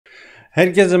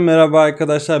Herkese merhaba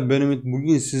arkadaşlar, ben Ümit.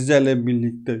 Bugün sizlerle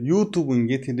birlikte YouTube'un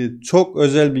getirdiği çok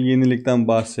özel bir yenilikten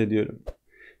bahsediyorum.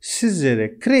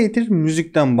 Sizlere Creator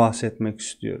Müzik'ten bahsetmek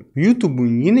istiyorum.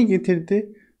 YouTube'un yeni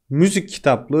getirdiği müzik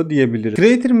kitaplığı diyebiliriz.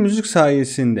 Creator Müzik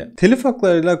sayesinde telif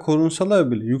haklarıyla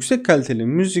korunsalar bile yüksek kaliteli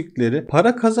müzikleri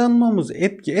para kazanmamızı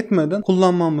etki etmeden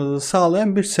kullanmamızı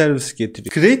sağlayan bir servis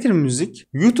getiriyor. Creator Müzik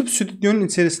YouTube stüdyonun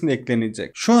içerisinde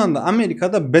eklenecek. Şu anda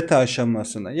Amerika'da beta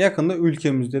aşamasında, yakında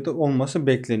ülkemizde de olması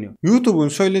bekleniyor. YouTube'un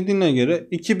söylediğine göre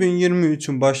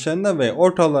 2023'ün başlarında ve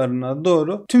ortalarına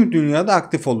doğru tüm dünyada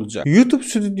aktif olacak. YouTube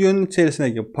stüdyonun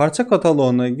içerisindeki parça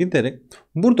kataloğuna giderek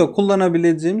burada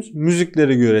kullanabileceğimiz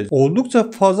müzikleri göreceğiz.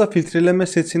 Oldukça fazla filtreleme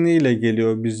seçeneğiyle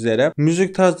geliyor bizlere.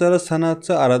 Müzik tarzları,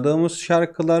 sanatçı, aradığımız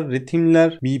şarkılar,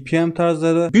 ritimler, BPM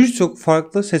tarzları, birçok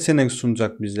farklı seçenek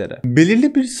sunacak bizlere.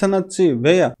 Belirli bir sanatçıyı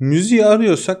veya müziği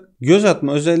arıyorsak göz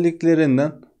atma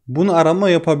özelliklerinden bunu arama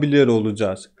yapabiliyor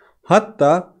olacağız.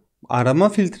 Hatta arama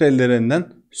filtrelerinden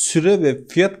süre ve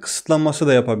fiyat kısıtlaması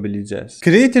da yapabileceğiz.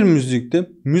 Creator Müzik'te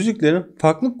müziklerin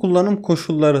farklı kullanım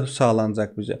koşulları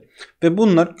sağlanacak bize ve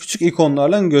bunlar küçük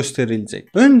ikonlarla gösterilecek.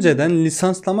 Önceden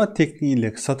lisanslama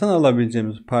tekniğiyle satın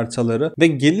alabileceğimiz parçaları ve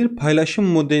gelir paylaşım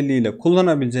modeliyle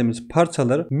kullanabileceğimiz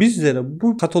parçaları bizlere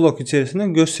bu katalog içerisinde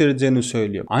göstereceğini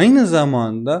söylüyor. Aynı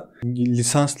zamanda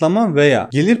lisanslama veya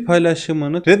gelir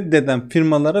paylaşımını reddeden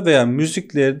firmalara veya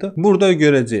müzikleri de burada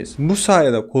göreceğiz. Bu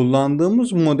sayede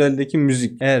kullandığımız modeldeki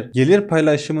müzik eğer gelir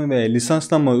paylaşımı veya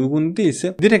lisanslama uygun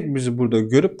değilse direkt bizi burada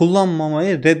görüp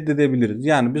kullanmamayı reddedebiliriz.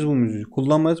 Yani biz bu müziği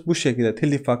kullanmayız, bu şekilde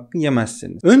telif hakkı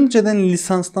yemezsiniz. Önceden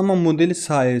lisanslama modeli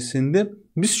sayesinde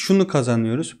biz şunu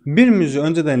kazanıyoruz. Bir müziği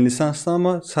önceden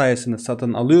lisanslama sayesinde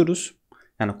satın alıyoruz.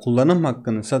 Yani kullanım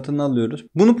hakkını satın alıyoruz.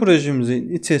 Bunu projemizin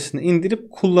içerisine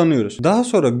indirip kullanıyoruz. Daha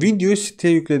sonra videoyu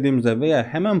siteye yüklediğimizde veya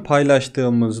hemen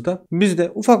paylaştığımızda biz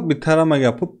de ufak bir tarama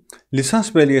yapıp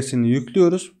lisans belgesini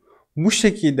yüklüyoruz. Bu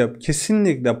şekilde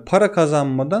kesinlikle para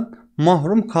kazanmadan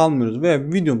mahrum kalmıyoruz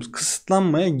veya videomuz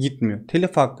kısıtlanmaya gitmiyor.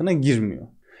 Telif hakkına girmiyor.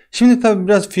 Şimdi tabi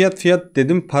biraz fiyat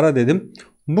dedim, para dedim.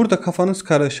 Burada kafanız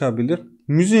karışabilir.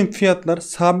 Müziğin fiyatları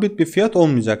sabit bir fiyat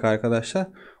olmayacak arkadaşlar.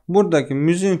 Buradaki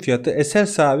müziğin fiyatı eser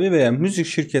sahibi veya müzik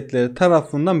şirketleri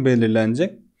tarafından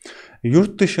belirlenecek.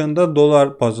 Yurt dışında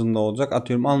dolar bazında olacak.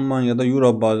 Atıyorum Almanya'da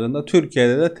euro bazında,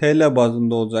 Türkiye'de de TL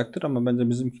bazında olacaktır ama bence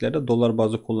bizimkiler de dolar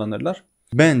bazı kullanırlar.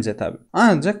 Bence tabi.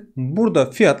 Ancak burada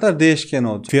fiyatlar değişken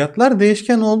olacak. Fiyatlar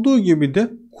değişken olduğu gibi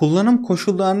de kullanım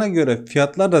koşullarına göre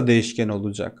fiyatlar da değişken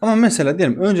olacak. Ama mesela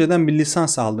diyelim önceden bir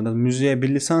lisans aldınız, müziğe bir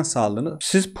lisans aldınız.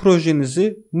 Siz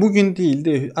projenizi bugün değil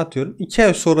de atıyorum 2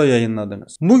 ay sonra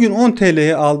yayınladınız. Bugün 10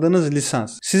 TL'ye aldığınız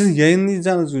lisans sizin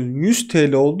yayınlayacağınız gün 100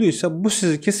 TL olduysa bu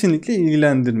sizi kesinlikle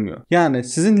ilgilendirmiyor. Yani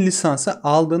sizin lisansı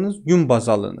aldığınız gün baz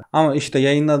alınır. Ama işte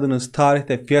yayınladığınız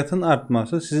tarihte fiyatın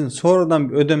artması sizin sonradan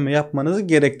bir ödeme yapmanızı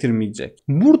gerektirmeyecek.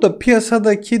 Burada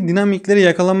piyasadaki dinamikleri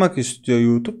yakalamak istiyor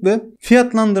YouTube ve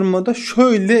fiyatlandırmada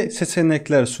şöyle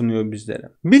seçenekler sunuyor bizlere.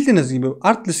 Bildiğiniz gibi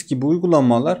Artlist gibi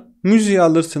uygulamalar müziği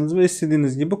alırsınız ve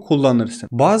istediğiniz gibi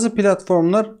kullanırsınız. Bazı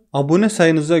platformlar abone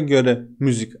sayınıza göre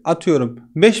müzik atıyorum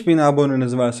 5000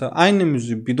 aboneniz varsa aynı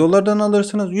müziği $1'dan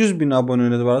alırsınız. 100.000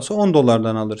 aboneniz varsa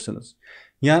 $10'dan alırsınız.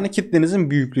 Yani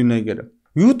kitlenizin büyüklüğüne göre.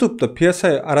 YouTube'da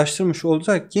piyasayı araştırmış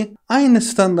olacak ki aynı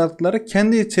standartları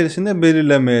kendi içerisinde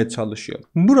belirlemeye çalışıyor.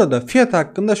 Burada fiyat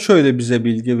hakkında şöyle bize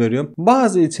bilgi veriyor.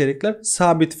 Bazı içerikler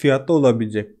sabit fiyatlı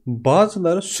olabilecek.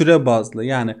 Bazıları süre bazlı,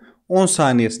 yani 10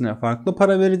 saniyesine farklı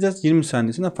para vereceğiz, 20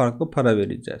 saniyesine farklı para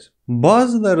vereceğiz.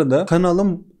 Bazıları da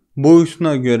kanalın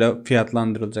boyutuna göre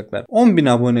fiyatlandırılacaklar. 10.000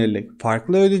 abonelik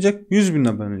farklı ödeyecek, 100.000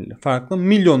 abonelik farklı,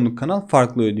 milyonluk kanal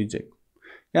farklı ödeyecek.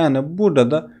 Yani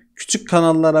burada da küçük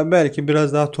kanallara belki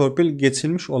biraz daha torpil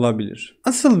geçilmiş olabilir.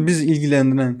 Asıl bizi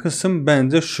ilgilendiren kısım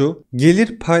bence şu: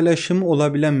 gelir paylaşımı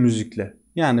olabilen müzikler.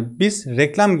 Yani biz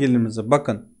reklam gelirimize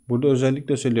bakın. Burada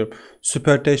özellikle söylüyorum.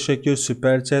 Süper teşekkür,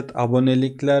 süper chat,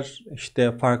 abonelikler,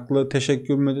 işte farklı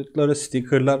teşekkür metotları,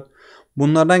 stickerlar.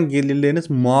 Bunlardan gelirleriniz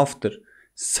muaftır.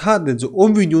 Sadece o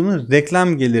videonun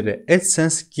reklam geliri,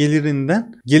 AdSense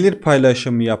gelirinden gelir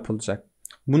paylaşımı yapılacak.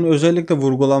 Bunu özellikle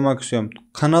vurgulamak istiyorum.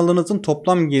 Kanalınızın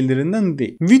toplam gelirinden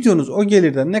değil. Videonuz o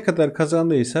gelirden ne kadar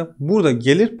kazandıysa burada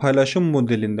gelir paylaşım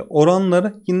modelinde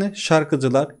oranları yine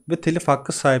şarkıcılar ve telif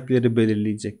hakkı sahipleri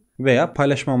belirleyecek. Veya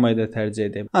paylaşmamayı da tercih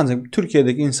edebilir. Ancak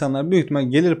Türkiye'deki insanlar büyük ihtimal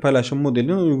gelir paylaşım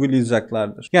modelini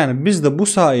uygulayacaklardır. Yani biz de bu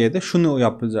sayede şunu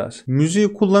yapacağız.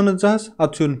 Müziği kullanacağız.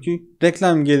 Atıyorum ki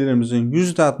reklam gelirimizin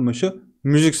 %60'ı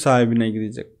müzik sahibine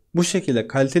gidecek. Bu şekilde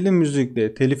kaliteli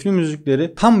müzikleri, telifli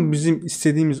müzikleri, tam bizim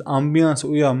istediğimiz ambiyansa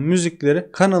uyan müzikleri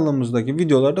kanalımızdaki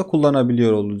videolarda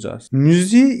kullanabiliyor olacağız.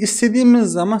 Müziği istediğimiz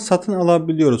zaman satın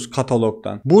alabiliyoruz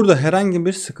katalogdan. Burada herhangi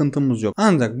bir sıkıntımız yok.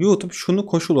 Ancak YouTube şunu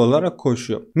koşul olarak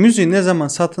koşuyor. Müziği ne zaman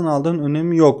satın aldığın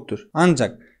önemi yoktur.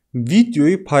 Ancak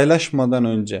videoyu paylaşmadan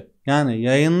önce, yani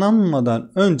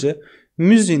yayınlanmadan önce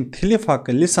müziğin telif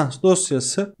hakkı lisans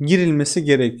dosyası girilmesi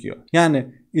gerekiyor. Yani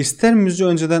ister müziği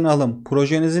önceden alın,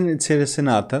 projenizin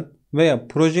içerisine atın veya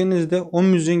projenizde o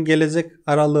müziğin gelecek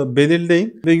aralığı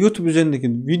belirleyin ve YouTube üzerindeki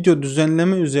video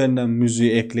düzenleme üzerinden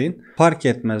müziği ekleyin. Fark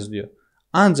etmez diyor.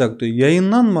 Ancak diyor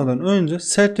yayınlanmadan önce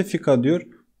sertifika diyor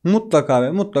mutlaka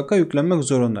ve mutlaka yüklenmek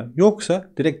zorunda.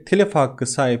 Yoksa direkt telif hakkı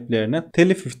sahiplerine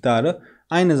telif ihtarı,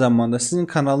 aynı zamanda sizin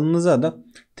kanalınıza da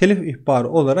telif ihbarı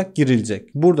olarak girilecek.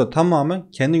 Burada tamamen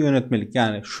kendi yönetmelik,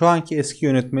 yani şu anki eski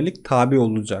yönetmelik tabi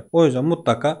olacak. O yüzden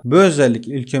mutlaka bu özellik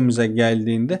ülkemize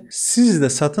geldiğinde siz de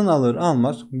satın alır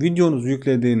almaz videonuzu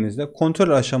yüklediğinizde kontrol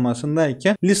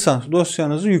aşamasındayken lisans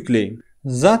dosyanızı yükleyin.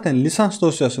 Zaten lisans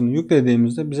dosyasını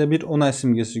yüklediğimizde bize bir onay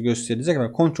simgesi gösterecek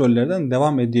ve kontrollerden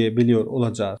devam edebiliyor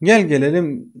olacağız.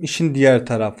 Gelelim işin diğer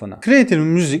tarafına. Creator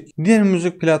Müzik diğer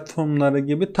müzik platformları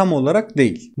gibi tam olarak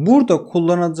değil. Burada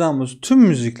kullanacağımız tüm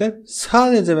müzikler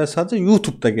sadece ve sadece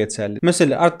YouTube'da geçerli.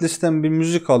 Mesela Artlist'ten bir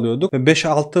müzik alıyorduk ve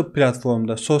 5-6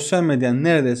 platformda, sosyal medyanın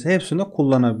neredeyse hepsinde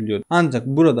kullanabiliyorduk. Ancak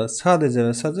burada sadece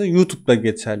ve sadece YouTube'da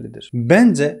geçerlidir.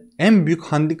 Bence en büyük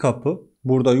handikapı,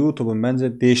 burada YouTube'un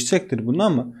bence değişecektir bunu,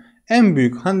 ama en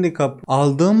büyük handikap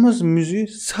aldığımız müziği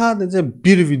sadece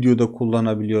bir videoda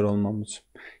kullanabiliyor olmamız.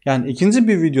 Yani ikinci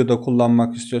bir videoda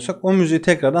kullanmak istiyorsak o müziği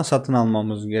tekrardan satın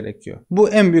almamız gerekiyor. Bu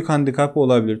en büyük handikap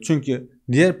olabilir. Çünkü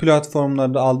diğer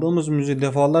platformlarda aldığımız müziği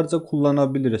defalarca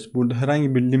kullanabiliriz. Burada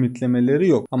herhangi bir limitlemeleri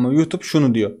yok. Ama YouTube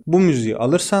şunu diyor: bu müziği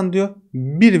alırsan diyor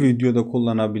bir videoda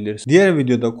kullanabilirsin. Diğer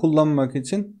videoda kullanmak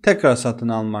için tekrar satın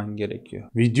alman gerekiyor.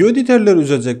 Video editörleri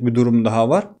üzecek bir durum daha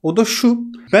var. O da şu: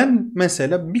 ben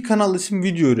mesela bir kanal için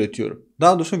video üretiyorum.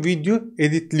 Daha doğrusu video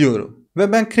editliyorum.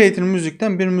 Ve ben Creator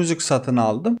Müzik'ten bir müzik satın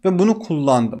aldım ve bunu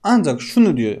kullandım. Ancak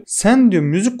şunu diyor: sen diyor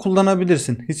müzik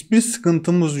kullanabilirsin. Hiçbir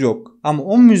sıkıntımız yok. Ama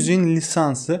o müziğin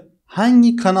lisansı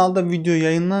hangi kanalda video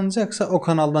yayınlanacaksa o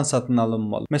kanaldan satın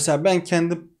alınmalı. Mesela ben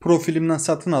kendi profilimden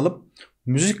satın alıp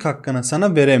müzik hakkını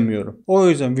sana veremiyorum. O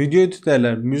yüzden video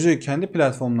editörler müziği kendi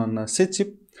platformlarından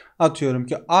seçip, atıyorum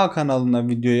ki A kanalında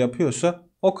video yapıyorsa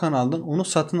o kanaldan onu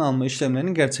satın alma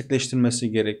işlemlerini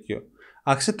gerçekleştirmesi gerekiyor.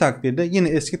 Aksi takdirde yine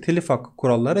eski telif hakkı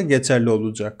kuralları geçerli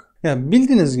olacak. Ya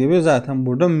bildiğiniz gibi zaten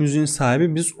burada müziğin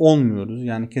sahibi biz olmuyoruz.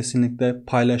 Yani kesinlikle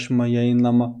paylaşma,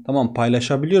 yayınlama, tamam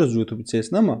paylaşabiliyoruz YouTube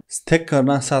içerisinde ama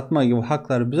tekrardan satma gibi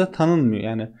haklar bize tanınmıyor.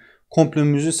 Yani komple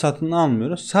müziği satın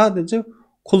almıyoruz. Sadece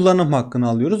kullanım hakkını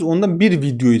alıyoruz. Onu da bir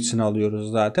video için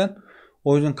alıyoruz zaten.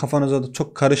 O yüzden kafanıza da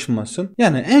çok karışmasın.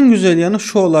 Yani en güzel yanı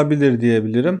şu olabilir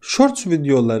diyebilirim. Shorts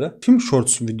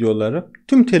videoları,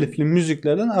 tüm telifli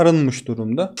müziklerden arınmış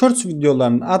durumda. Shorts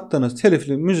videolarını attığınız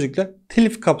telifli müzikler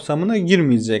telif kapsamına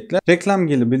girmeyecekler. Reklam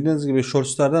geliri, bildiğiniz gibi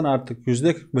Shorts'lardan artık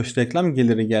 %45 reklam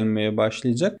geliri gelmeye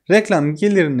başlayacak. Reklam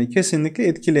gelirini kesinlikle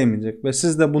etkilemeyecek ve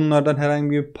siz de bunlardan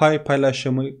herhangi bir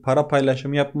para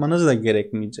paylaşımı yapmanız da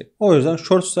gerekmeyecek. O yüzden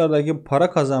Shorts'lardaki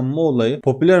para kazanma olayı,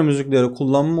 popüler müzikleri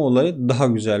kullanma olayı daha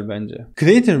güzel bence.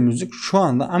 Creator Müzik şu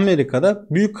anda Amerika'da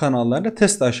büyük kanallarda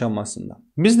test aşamasında.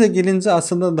 Biz de gelince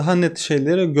aslında daha net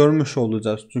şeyleri görmüş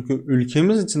olacağız. Çünkü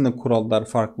ülkemiz için de kurallar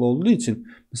farklı olduğu için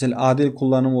mesela adil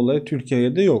kullanım olayı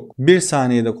Türkiye'de yok. 1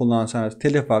 saniyede kullansanız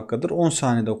telif hakkıdır, 10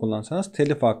 saniyede kullansanız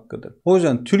telif hakkıdır. O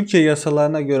yüzden Türkiye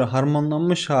yasalarına göre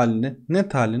harmanlanmış halini,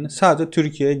 net halini sadece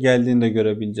Türkiye'ye geldiğinde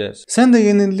görebileceğiz. Sen de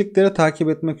yenilikleri takip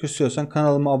etmek istiyorsan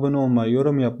kanalıma abone olmayı,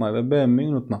 yorum yapmayı ve beğenmeyi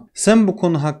unutma. Sen bu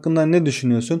konu hakkında ne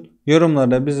düşünüyorsun?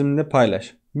 Yorumlarda bizimle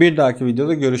paylaş. Bir dahaki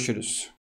videoda görüşürüz.